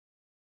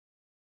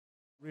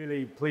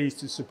Really pleased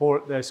to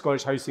support the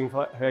Scottish Housing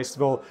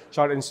Festival.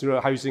 Chartered Institute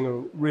of Housing, a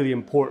really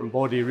important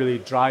body, really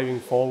driving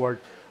forward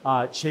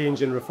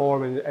change and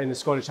reform in the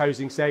Scottish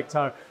housing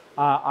sector.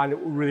 And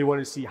we really want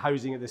to see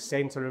housing at the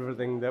centre of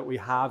everything that we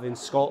have in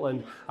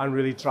Scotland and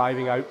really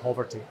driving out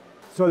poverty.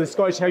 So the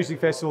Scottish Housing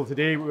Festival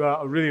today, we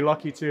are really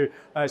lucky to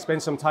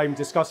spend some time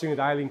discussing with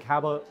Eileen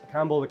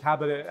Cambell, the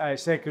Cabinet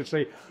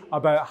Secretary,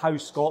 about how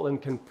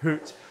Scotland can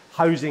put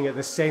housing at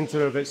the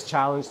centre of its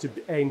challenge to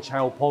end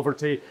child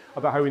poverty,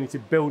 about how we need to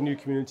build new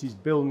communities,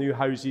 build new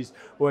houses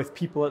with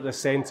people at the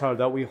centre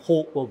that we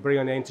hope will bring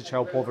an end to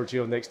child poverty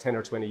over the next 10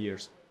 or 20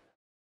 years.